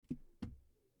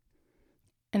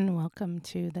And welcome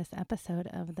to this episode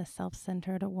of the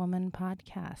Self-Centered Woman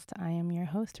podcast. I am your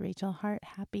host, Rachel Hart.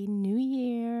 Happy New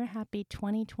Year. Happy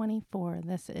 2024.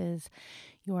 This is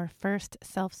your first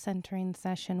self-centering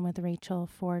session with Rachel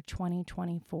for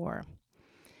 2024.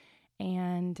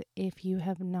 And if you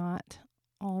have not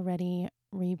already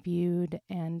reviewed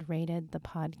and rated the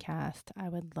podcast, I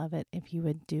would love it if you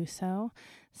would do so.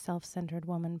 Self-Centered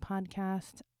Woman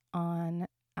podcast on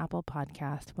Apple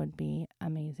Podcast would be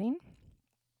amazing.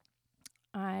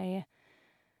 I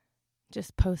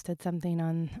just posted something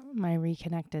on my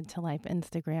Reconnected to Life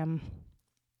Instagram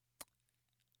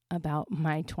about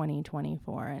my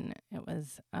 2024, and it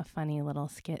was a funny little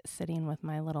skit sitting with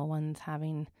my little ones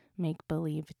having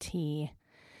make-believe tea.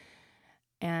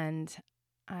 And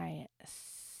I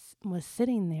was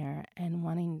sitting there and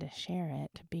wanting to share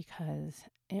it because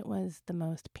it was the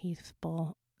most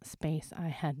peaceful space I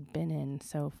had been in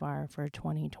so far for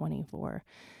 2024.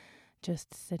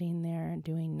 Just sitting there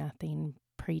doing nothing,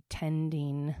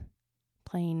 pretending,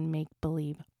 playing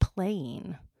make-believe,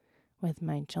 playing with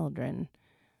my children.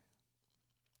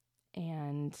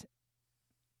 And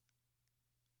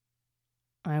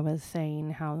I was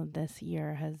saying how this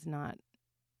year has not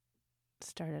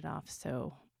started off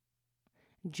so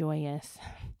joyous,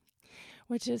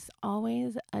 which is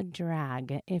always a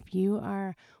drag. If you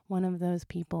are one of those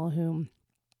people who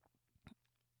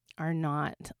are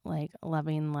not like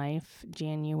loving life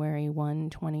January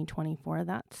 1, 2024,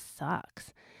 that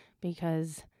sucks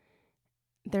because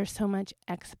there's so much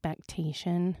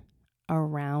expectation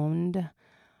around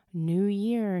new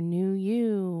year, new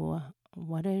you.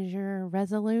 What is your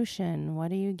resolution?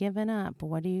 What are you giving up?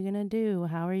 What are you going to do?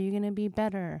 How are you going to be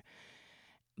better?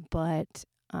 But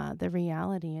the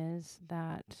reality is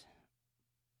that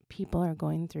people are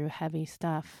going through heavy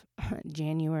stuff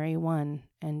January 1,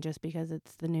 and just because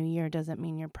it's the new year doesn't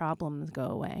mean your problems go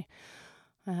away.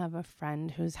 I have a friend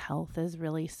whose health is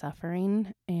really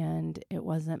suffering, and it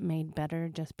wasn't made better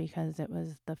just because it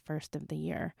was the first of the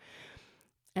year.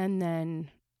 And then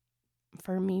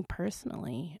for me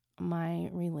personally, my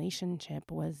relationship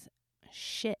was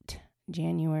shit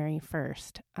January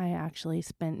 1st. I actually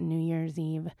spent New Year's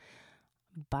Eve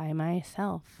by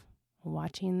myself,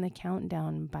 watching the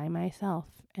countdown by myself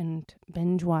and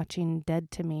binge watching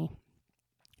Dead to Me.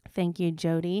 Thank you,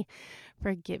 Jody,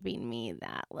 for giving me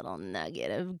that little nugget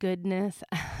of goodness.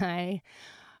 I,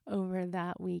 over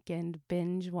that weekend,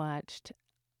 binge watched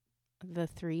the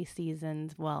 3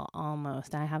 seasons. Well,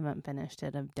 almost. I haven't finished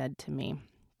it of Dead to Me.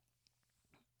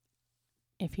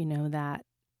 If you know that,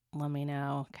 let me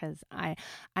know, because I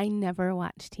never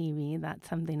watch TV. That's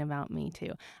something about me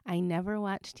too. I never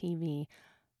watch TV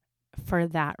for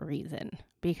that reason,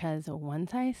 because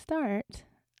once I start,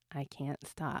 I can't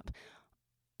stop.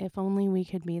 If only we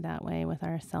could be that way with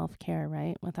our self-care,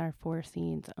 right? With our 4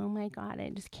 seeds. Oh my God, I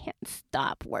just can't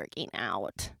stop working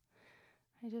out.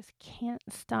 I just can't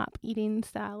stop eating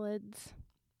salads.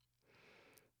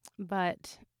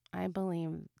 But I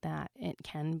believe that it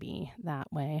can be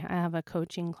that way. I have a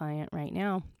coaching client right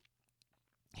now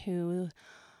who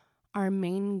our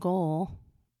main goal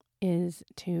is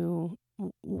to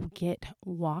get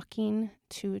walking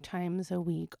 2 times a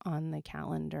week on the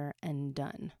calendar and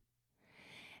done.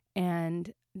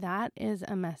 And that is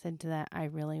a message that I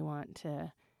really want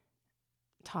to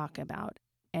talk about.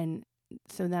 And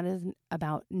so that is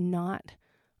about not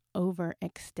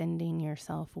overextending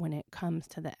yourself when it comes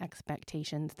to the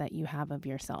expectations that you have of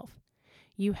yourself.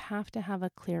 You have to have a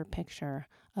clear picture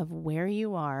of where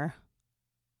you are,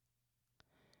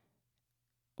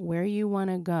 where you want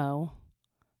to go,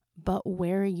 but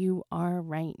where you are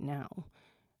right now.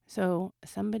 So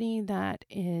somebody that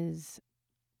is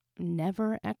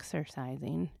never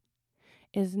exercising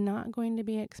is not going to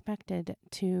be expected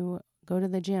to go to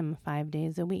the gym 5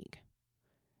 days a week.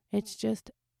 It's just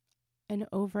an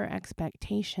over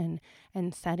expectation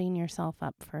and setting yourself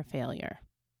up for failure.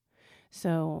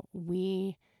 So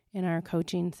we, in our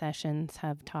coaching sessions,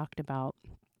 have talked about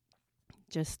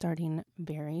just starting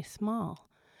very small.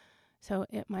 So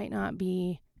it might not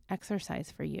be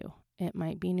exercise for you. It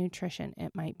might be nutrition.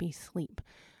 It might be sleep.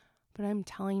 But I'm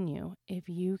telling you, if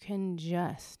you can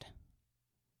just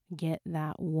get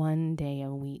that 1 day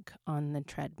a week on the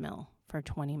treadmill for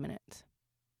 20 minutes,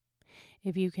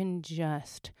 if you can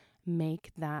just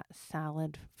make that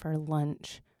salad for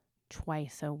lunch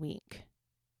twice a week,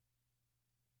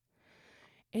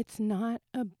 it's not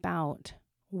about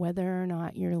whether or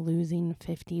not you're losing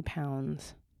 50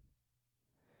 pounds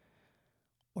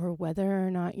or whether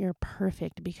or not you're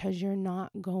perfect, because you're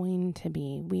not going to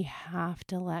be. We have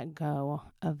to let go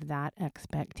of that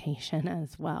expectation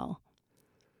as well.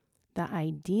 The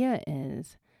idea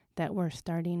is that we're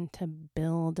starting to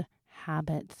build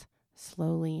habits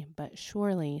slowly but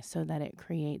surely so that it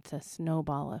creates a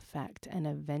snowball effect, and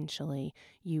eventually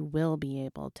you will be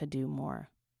able to do more.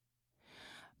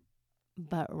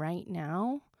 But right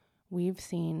now, we've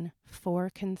seen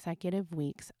 4 consecutive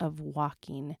weeks of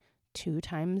walking 2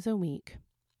 times a week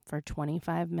for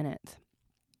 25 minutes.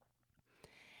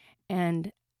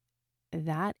 And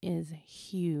that is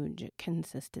huge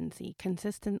consistency.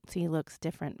 Consistency looks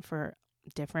different for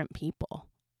different people.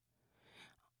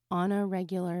 On a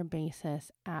regular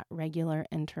basis, at regular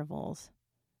intervals,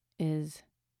 is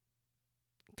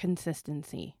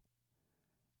consistency.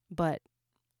 But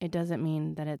it doesn't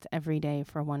mean that it's every day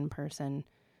for one person.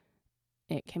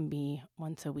 It can be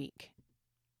once a week.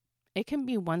 It can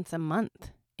be once a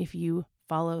month if you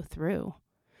follow through.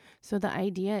 So the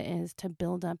idea is to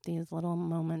build up these little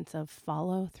moments of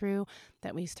follow through,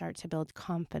 that we start to build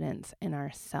confidence in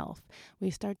ourselves.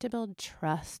 We start to build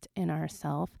trust in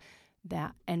ourselves,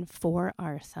 that and for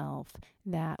ourselves,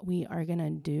 that we are going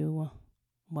to do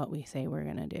what we say we're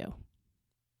going to do.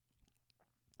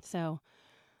 So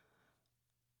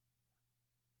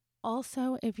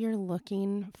also, if you're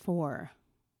looking for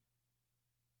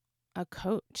a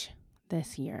coach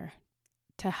this year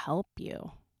to help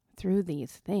you through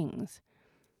these things,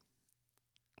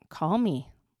 call me.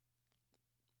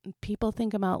 People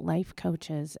think about life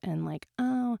coaches and like,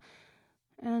 oh,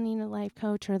 I don't need a life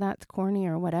coach, or that's corny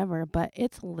or whatever, but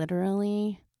it's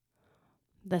literally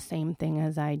the same thing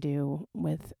as I do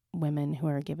with women who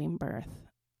are giving birth.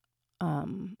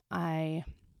 I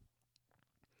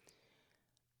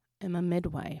am a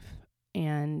midwife,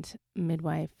 and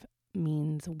midwife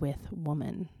means with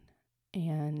woman.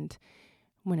 And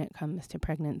when it comes to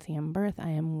pregnancy and birth,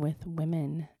 I am with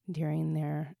women during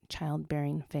their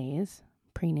childbearing phase,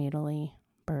 prenatally,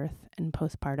 birth, and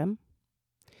postpartum.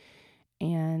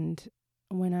 And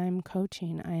when I'm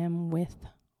coaching, I am with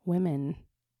women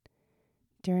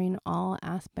during all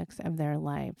aspects of their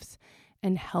lives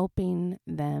and helping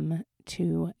them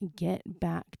to get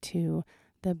back to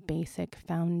the basic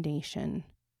foundation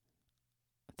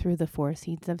through the 4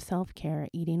 C's of self-care: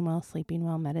 eating well, sleeping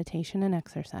well, meditation, and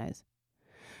exercise.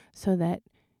 So that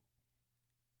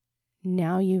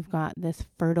now you've got this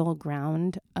fertile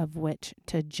ground of which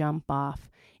to jump off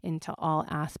into all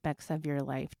aspects of your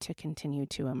life to continue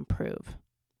to improve.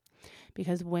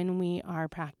 Because when we are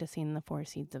practicing the 4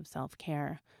 C's of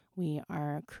self-care, we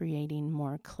are creating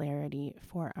more clarity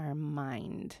for our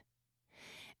mind.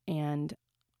 And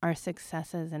our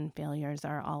successes and failures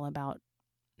are all about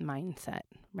mindset,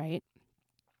 right?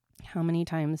 How many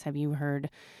times have you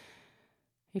heard,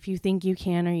 if you think you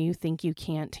can or you think you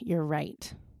can't, you're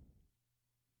right?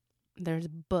 There's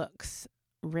books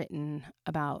written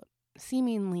about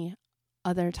seemingly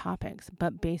other topics,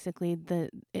 but basically the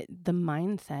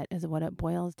mindset is what it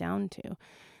boils down to.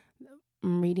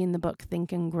 I'm reading the book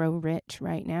Think and Grow Rich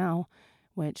right now,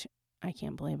 which I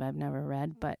can't believe I've never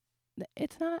read, but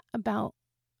it's not about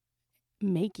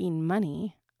making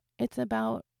money. It's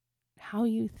about how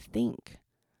you think.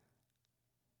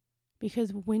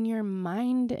 Because when your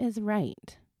mind is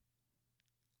right,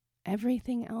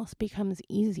 everything else becomes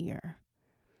easier.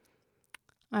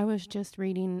 I was just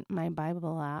reading my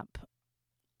Bible app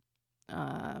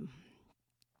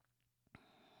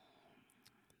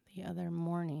the other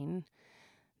morning.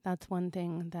 That's one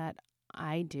thing that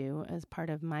I do as part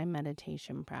of my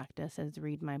meditation practice, is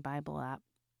read my Bible app.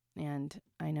 And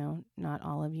I know not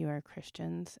all of you are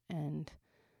Christians, and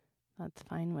that's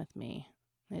fine with me.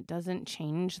 It doesn't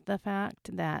change the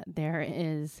fact that there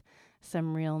is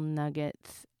some real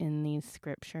nuggets in these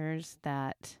scriptures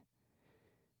that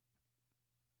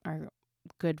are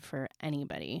good for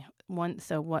anybody.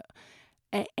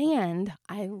 And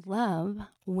I love,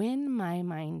 when my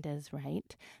mind is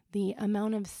right, the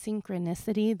amount of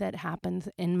synchronicity that happens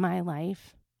in my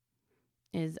life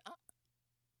is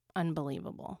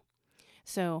unbelievable.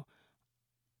 So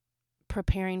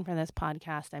preparing for this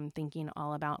podcast, I'm thinking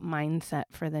all about mindset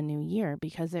for the new year,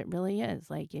 because it really is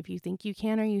like, if you think you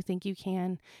can or you think you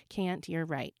can't, you're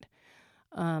right.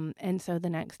 And so the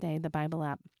next day, the Bible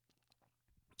app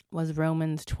was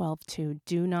Romans 12:2.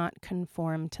 Do not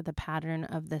conform to the pattern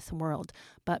of this world,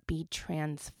 but be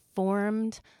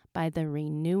transformed by the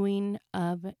renewing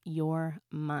of your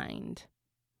mind.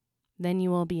 Then you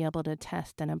will be able to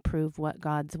test and approve what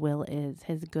God's will is,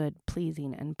 his good,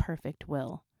 pleasing, and perfect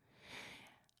will.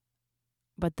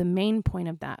 But the main point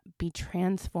of that, be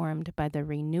transformed by the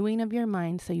renewing of your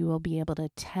mind, so you will be able to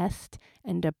test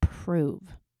and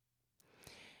approve.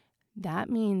 That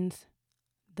means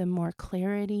the more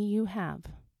clarity you have,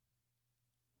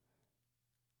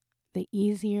 the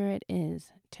easier it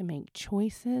is to make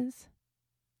choices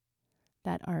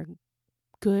that are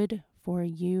good for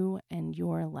you and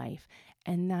your life.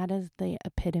 And that is the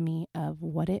epitome of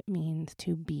what it means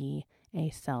to be a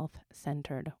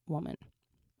self-centered woman.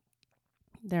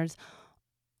 There's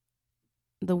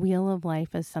the wheel of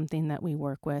life is something that we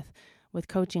work with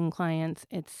coaching clients.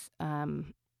 It's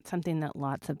something that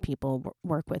lots of people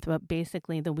work with. But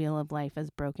basically, the wheel of life is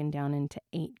broken down into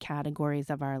 8 categories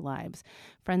of our lives: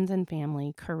 friends and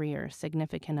family, career,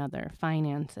 significant other,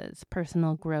 finances,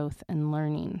 personal growth and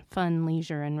learning, fun,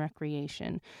 leisure, and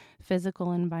recreation,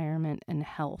 physical environment, and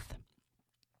health.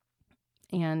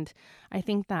 And I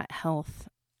think that health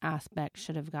aspect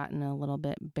should have gotten a little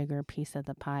bit bigger piece of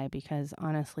the pie, because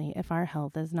honestly, if our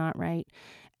health is not right,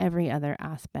 every other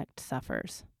aspect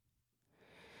suffers.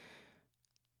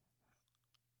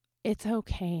 It's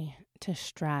okay to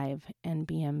strive and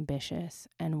be ambitious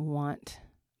and want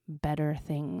better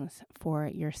things for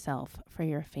yourself, for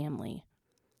your family.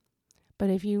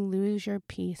 But if you lose your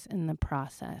peace in the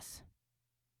process,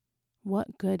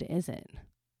 what good is it?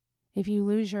 If you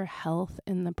lose your health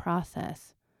in the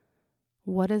process,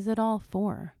 what is it all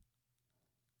for?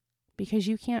 Because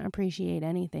you can't appreciate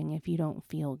anything if you don't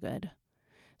feel good.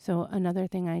 So another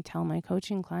thing I tell my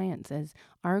coaching clients is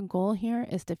our goal here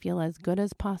is to feel as good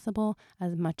as possible,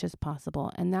 as much as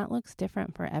possible. And that looks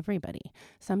different for everybody.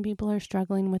 Some people are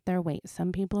struggling with their weight.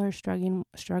 Some people are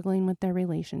struggling with their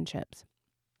relationships.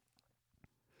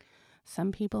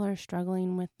 Some people are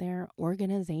struggling with their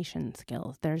organization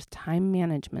skills. There's time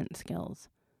management skills.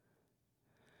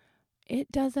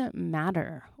 It doesn't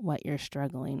matter what you're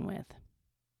struggling with.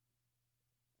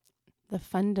 The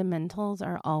fundamentals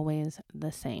are always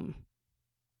the same,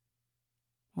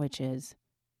 which is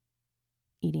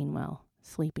eating well,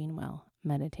 sleeping well,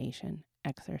 meditation,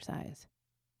 exercise.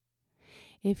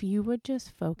 If you would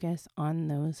just focus on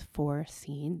those 4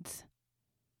 seeds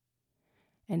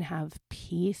and have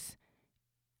peace,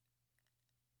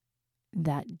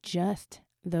 that just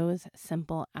those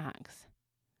simple acts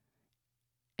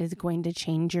is going to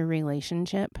change your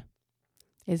relationship,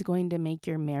 is going to make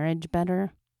your marriage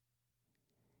better,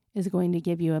 is going to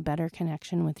give you a better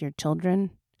connection with your children,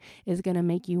 is going to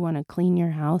make you want to clean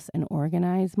your house and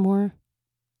organize more,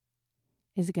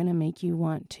 is going to make you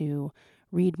want to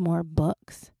read more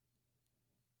books.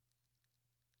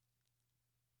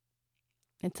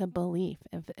 It's a belief,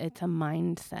 it's a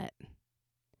mindset.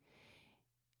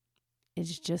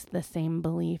 It's just the same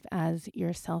belief as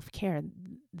your self-care,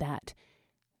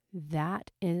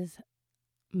 that is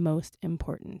most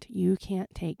important. You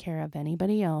can't take care of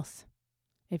anybody else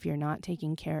if you're not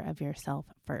taking care of yourself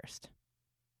first.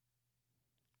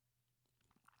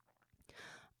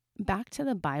 Back to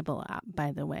the Bible app,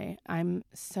 by the way. When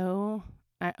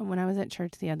I was at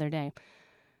church the other day,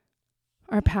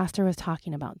 our pastor was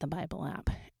talking about the Bible app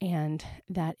and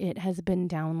that it has been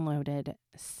downloaded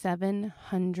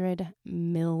 700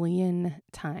 million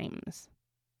times.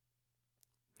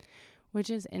 Which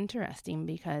is interesting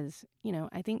because,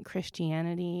 I think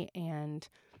Christianity and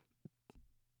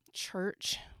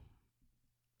church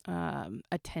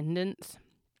attendance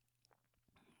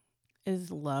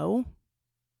is low,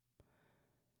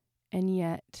 and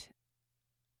yet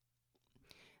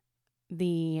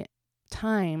the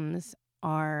times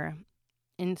are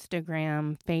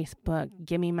Instagram, Facebook,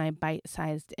 give me my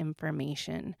bite-sized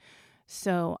information.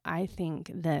 So I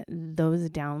think that those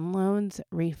downloads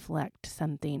reflect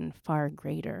something far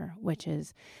greater, which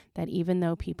is that even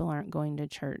though people aren't going to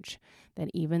church, that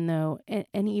even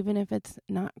if it's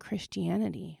not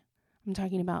Christianity, I'm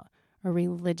talking about a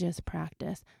religious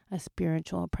practice, a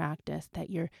spiritual practice that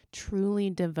you're truly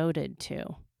devoted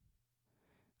to.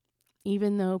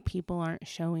 Even though people aren't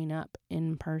showing up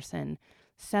in person,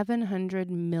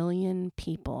 700 million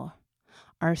people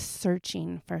are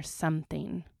searching for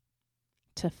something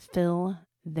to fill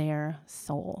their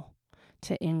soul,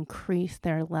 to increase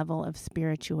their level of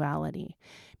spirituality,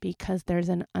 because there's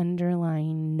an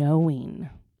underlying knowing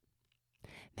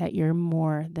that you're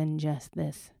more than just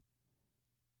this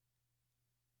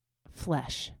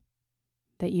flesh,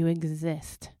 that you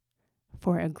exist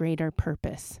for a greater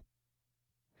purpose.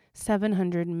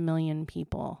 700 million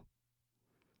people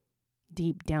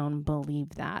deep down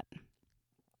believe that.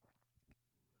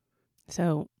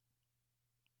 So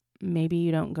maybe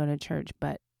you don't go to church,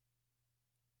 but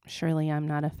surely I'm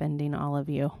not offending all of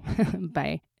you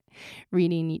by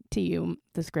reading to you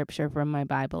the scripture from my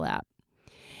Bible app.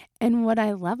 And what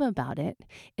I love about it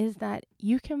is that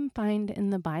you can find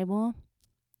in the Bible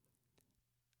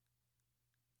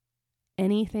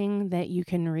anything that you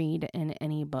can read in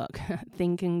any book,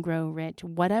 Think and Grow Rich,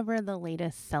 whatever the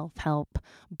latest self-help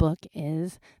book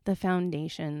is, the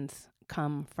foundations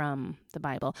come from the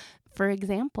Bible. For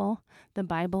example, the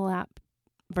Bible app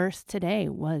verse today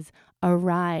was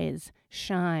arise,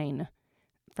 shine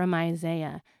from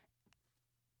Isaiah.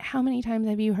 How many times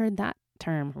have you heard that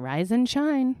term, rise and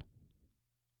shine?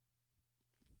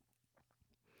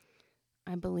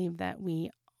 I believe that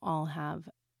we all have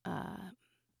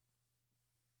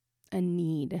a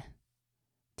need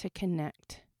to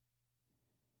connect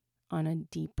on a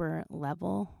deeper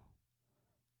level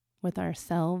with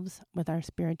ourselves, with our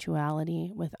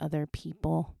spirituality, with other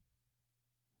people.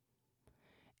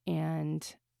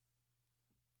 And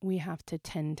we have to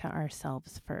tend to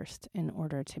ourselves first in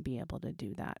order to be able to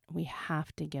do that. We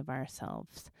have to give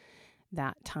ourselves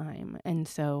that time. And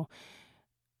so,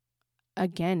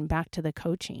 again, back to the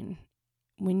coaching.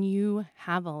 When you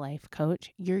have a life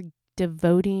coach, you're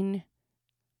devoting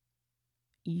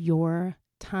your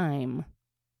time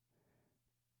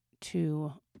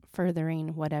to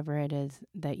furthering whatever it is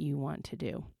that you want to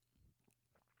do.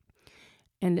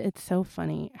 And it's so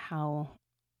funny how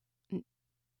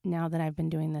now that I've been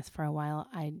doing this for a while,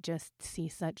 I just see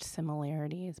such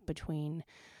similarities between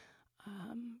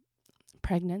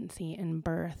pregnancy and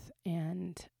birth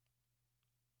and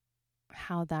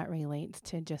how that relates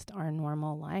to just our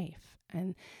normal life.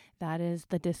 And that is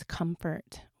the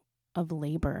discomfort of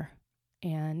labor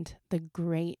and the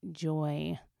great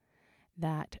joy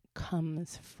that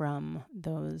comes from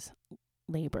those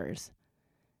labors,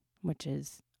 which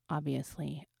is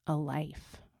obviously a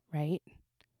life, right?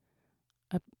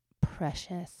 A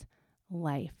precious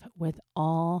life with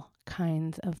all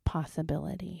kinds of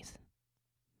possibilities.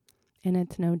 And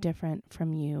it's no different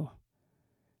from you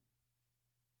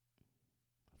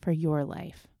for your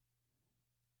life.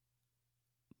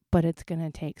 But it's going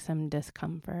to take some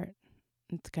discomfort.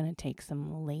 It's going to take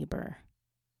some labor.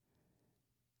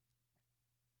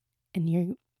 And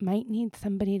you might need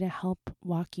somebody to help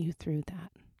walk you through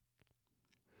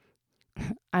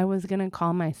that. I was going to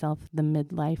call myself the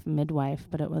midlife midwife,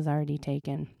 but it was already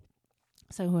taken.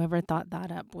 So whoever thought that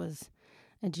up was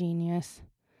a genius.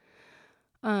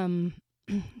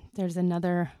 There's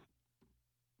another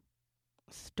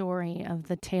story of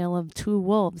the tale of two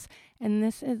wolves. And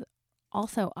this is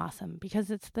also awesome because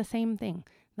it's the same thing.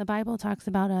 The Bible talks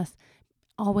about us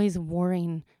always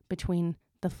warring between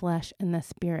the flesh and the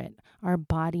spirit. Our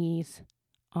bodies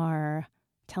are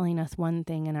telling us one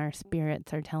thing and our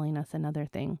spirits are telling us another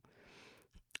thing.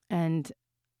 And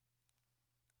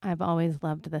I've always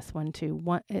loved this one too.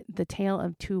 The tale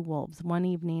of two wolves. One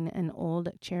evening, an old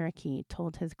Cherokee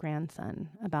told his grandson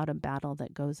about a battle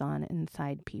that goes on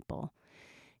inside people.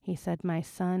 He said, "My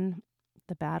son,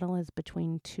 the battle is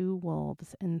between two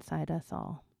wolves inside us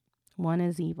all. One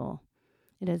is evil.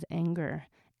 It is anger,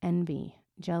 envy,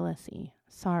 jealousy,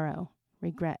 sorrow,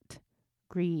 regret,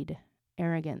 greed,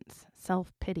 arrogance,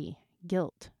 self-pity,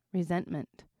 guilt,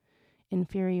 resentment,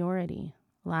 inferiority,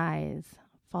 lies,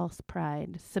 false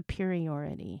pride,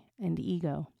 superiority, and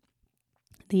ego.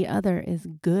 The other is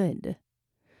good,"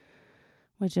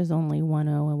 which is only one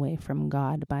O away from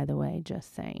God, by the way,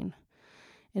 just saying.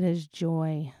 "It is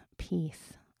joy,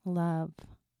 peace, love,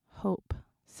 hope,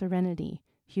 serenity,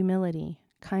 humility,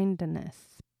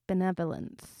 kindness,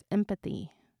 benevolence,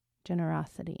 empathy,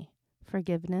 generosity,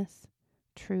 forgiveness,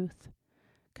 truth,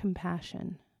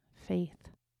 compassion, faith."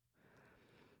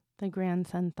 The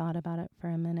grandson thought about it for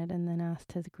a minute and then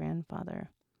asked his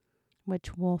grandfather,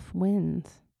 "Which wolf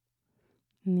wins?"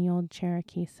 And the old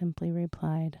Cherokee simply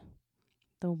replied,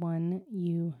 "The one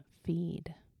you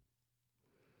feed."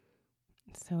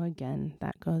 So again,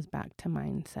 that goes back to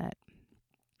mindset.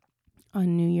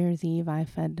 On New Year's Eve, I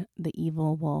fed the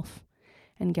evil wolf.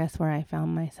 And guess where I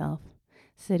found myself?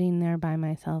 Sitting there by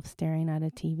myself, staring at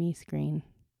a TV screen.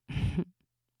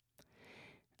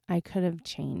 I could have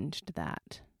changed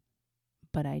that,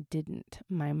 but I didn't.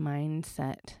 My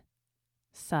mindset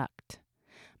sucked.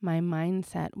 My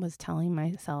mindset was telling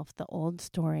myself the old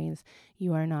stories.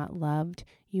 You are not loved.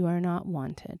 You are not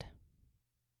wanted.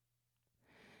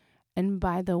 And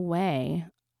by the way,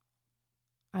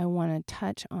 I want to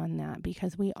touch on that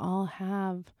because we all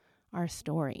have our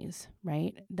stories,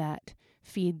 right? That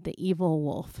feed the evil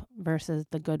wolf versus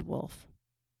the good wolf.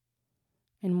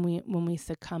 And when we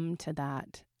succumb to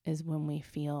that is when we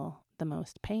feel the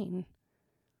most pain,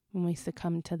 when we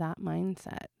succumb to that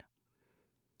mindset.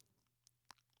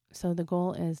 So the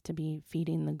goal is to be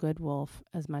feeding the good wolf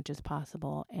as much as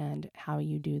possible. And how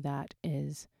you do that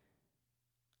is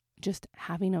just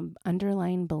having an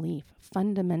underlying belief,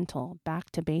 fundamental, back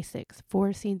to basics,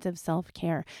 4 seeds of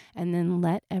self-care, and then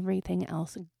let everything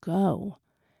else go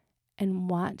and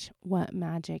watch what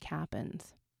magic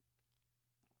happens.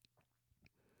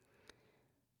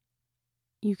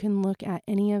 You can look at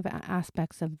any of the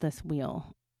aspects of this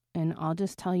wheel, and I'll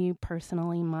just tell you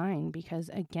personally mine, because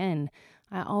again,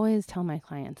 I always tell my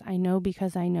clients, I know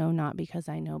because I know, not because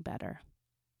I know better.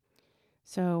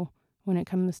 So when it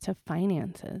comes to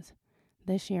finances,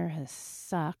 this year has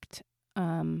sucked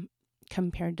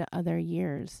compared to other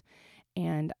years,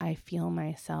 and I feel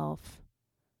myself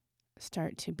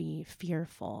start to be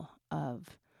fearful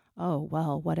of, oh,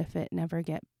 well, what if it never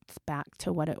gets back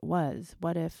to what it was?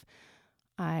 What if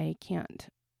I can't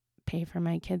pay for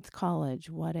my kids' college?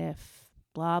 What if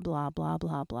blah, blah, blah,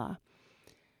 blah, blah?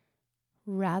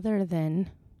 Rather than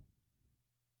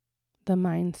the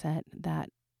mindset that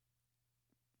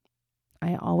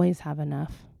I always have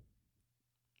enough.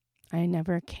 I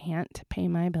never can't pay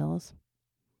my bills.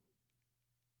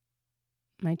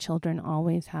 My children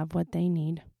always have what they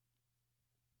need.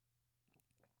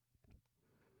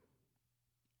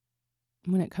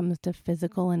 When it comes to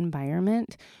physical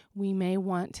environment, we may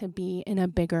want to be in a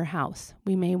bigger house.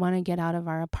 We may want to get out of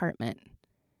our apartment.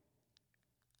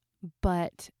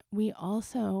 But we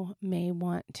also may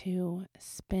want to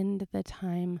spend the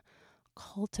time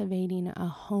cultivating a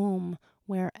home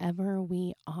wherever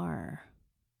we are.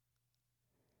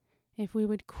 If we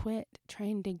would quit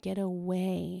trying to get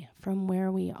away from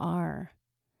where we are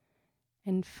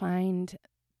and find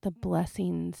the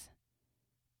blessings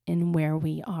in where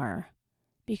we are,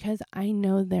 because I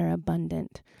know they're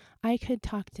abundant. I could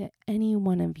talk to any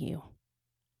one of you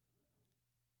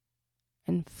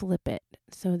and flip it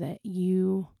so that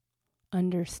you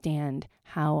understand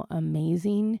how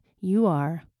amazing you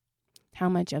are, how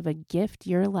much of a gift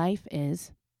your life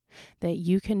is, that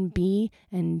you can be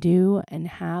and do and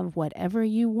have whatever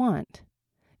you want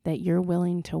that you're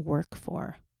willing to work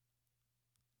for,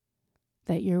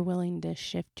 that you're willing to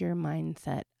shift your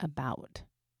mindset about.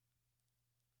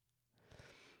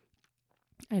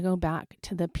 I go back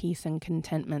to the peace and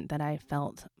contentment that I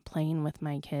felt playing with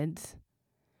my kids,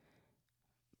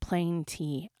 playing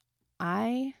tea.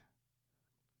 I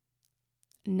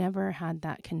never had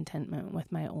that contentment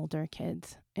with my older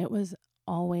kids. It was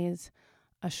always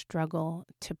a struggle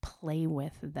to play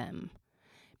with them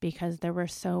because there were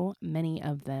so many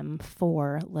of them,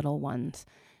 4 little ones.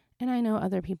 And I know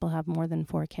other people have more than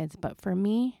 4 kids, but for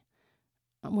me,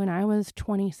 when I was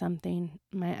 20-something,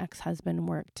 my ex-husband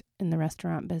worked in the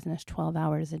restaurant business 12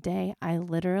 hours a day. I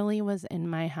literally was in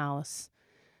my house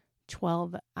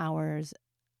 12 hours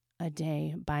a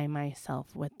day by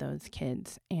myself with those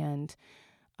kids. And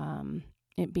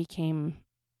it became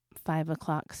 5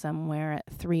 o'clock somewhere.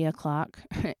 At 3 o'clock,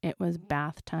 it was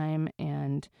bath time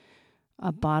and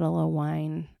a bottle of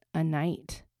wine a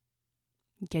night.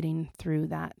 Getting through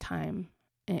that time,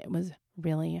 it was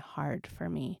really hard for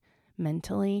me.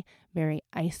 Mentally, very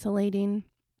isolating.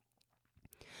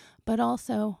 But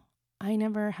also, I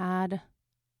never had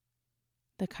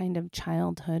the kind of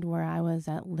childhood where I was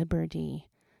at liberty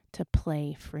to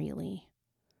play freely.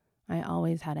 I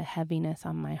always had a heaviness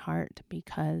on my heart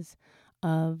because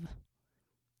of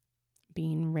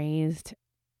being raised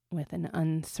with an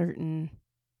uncertain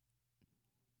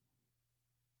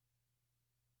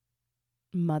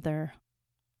mother,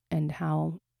 and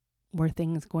how were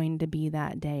things going to be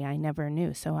that day? I never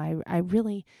knew. So I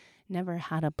really never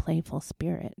had a playful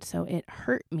spirit. So it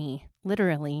hurt me,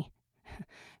 literally,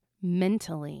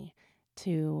 mentally,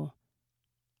 to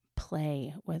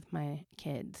play with my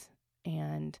kids.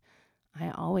 And I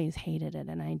always hated it,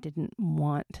 and I didn't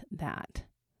want that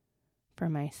for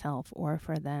myself or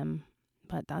for them.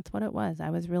 But that's what it was. I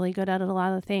was really good at a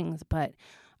lot of things, but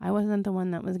I wasn't the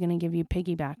one that was going to give you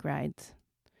piggyback rides.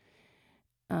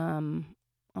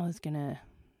 I was going to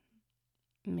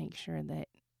make sure that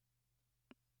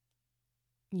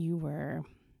you were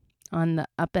on the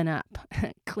up and up,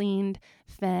 cleaned,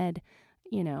 fed,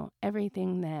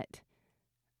 everything that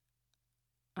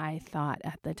I thought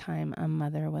at the time a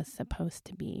mother was supposed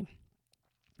to be.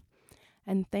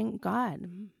 And thank God,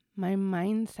 my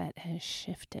mindset has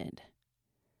shifted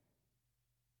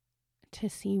to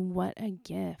see what a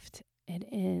gift it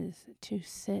is to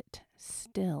sit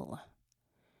still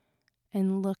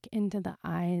and look into the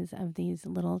eyes of these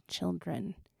little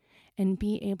children and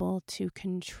be able to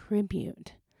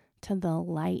contribute to the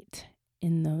light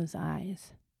in those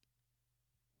eyes.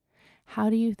 How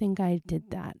do you think I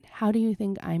did that? How do you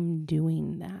think I'm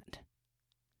doing that?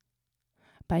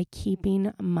 By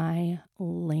keeping my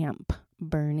lamp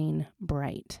burning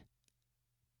bright.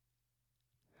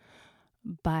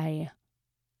 by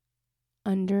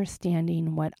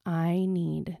understanding what I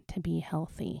need to be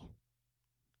healthy,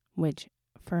 which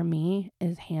for me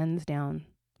is hands down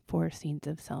 4 seeds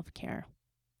of self-care.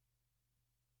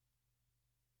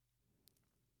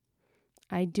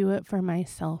 I do it for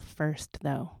myself first,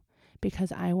 though,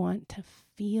 because I want to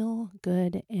feel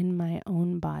good in my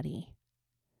own body.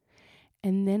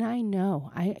 And then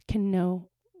I can know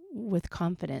with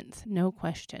confidence, no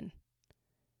question,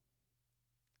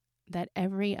 that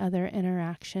every other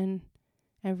interaction,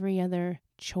 every other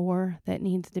chore that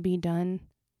needs to be done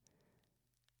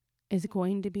is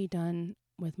going to be done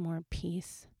with more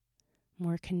peace,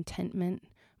 more contentment,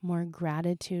 more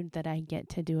gratitude that I get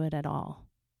to do it at all.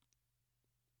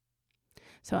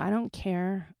 So I don't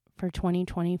care for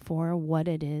 2024 what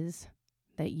it is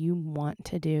that you want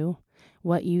to do,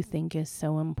 what you think is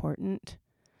so important.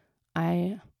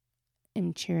 I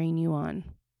am cheering you on.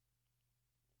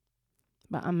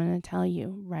 But I'm going to tell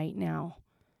you right now,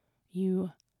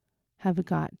 you have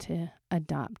got to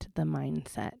adopt the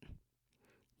mindset.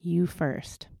 You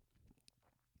first.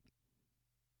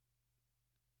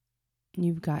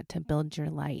 You've got to build your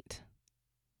light.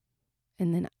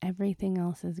 And then everything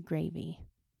else is gravy.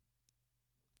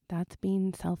 That's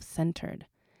being self-centered.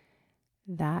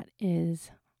 That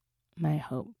is my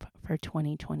hope for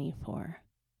 2024.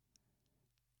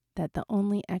 That the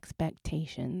only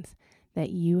expectations that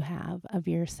you have of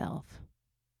yourself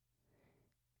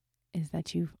is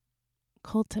that you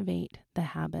cultivate the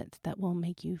habits that will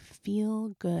make you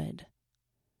feel good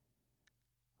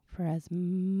for as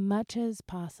much as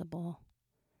possible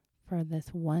for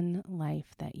this one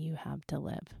life that you have to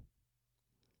live.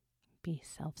 Be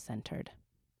self-centered.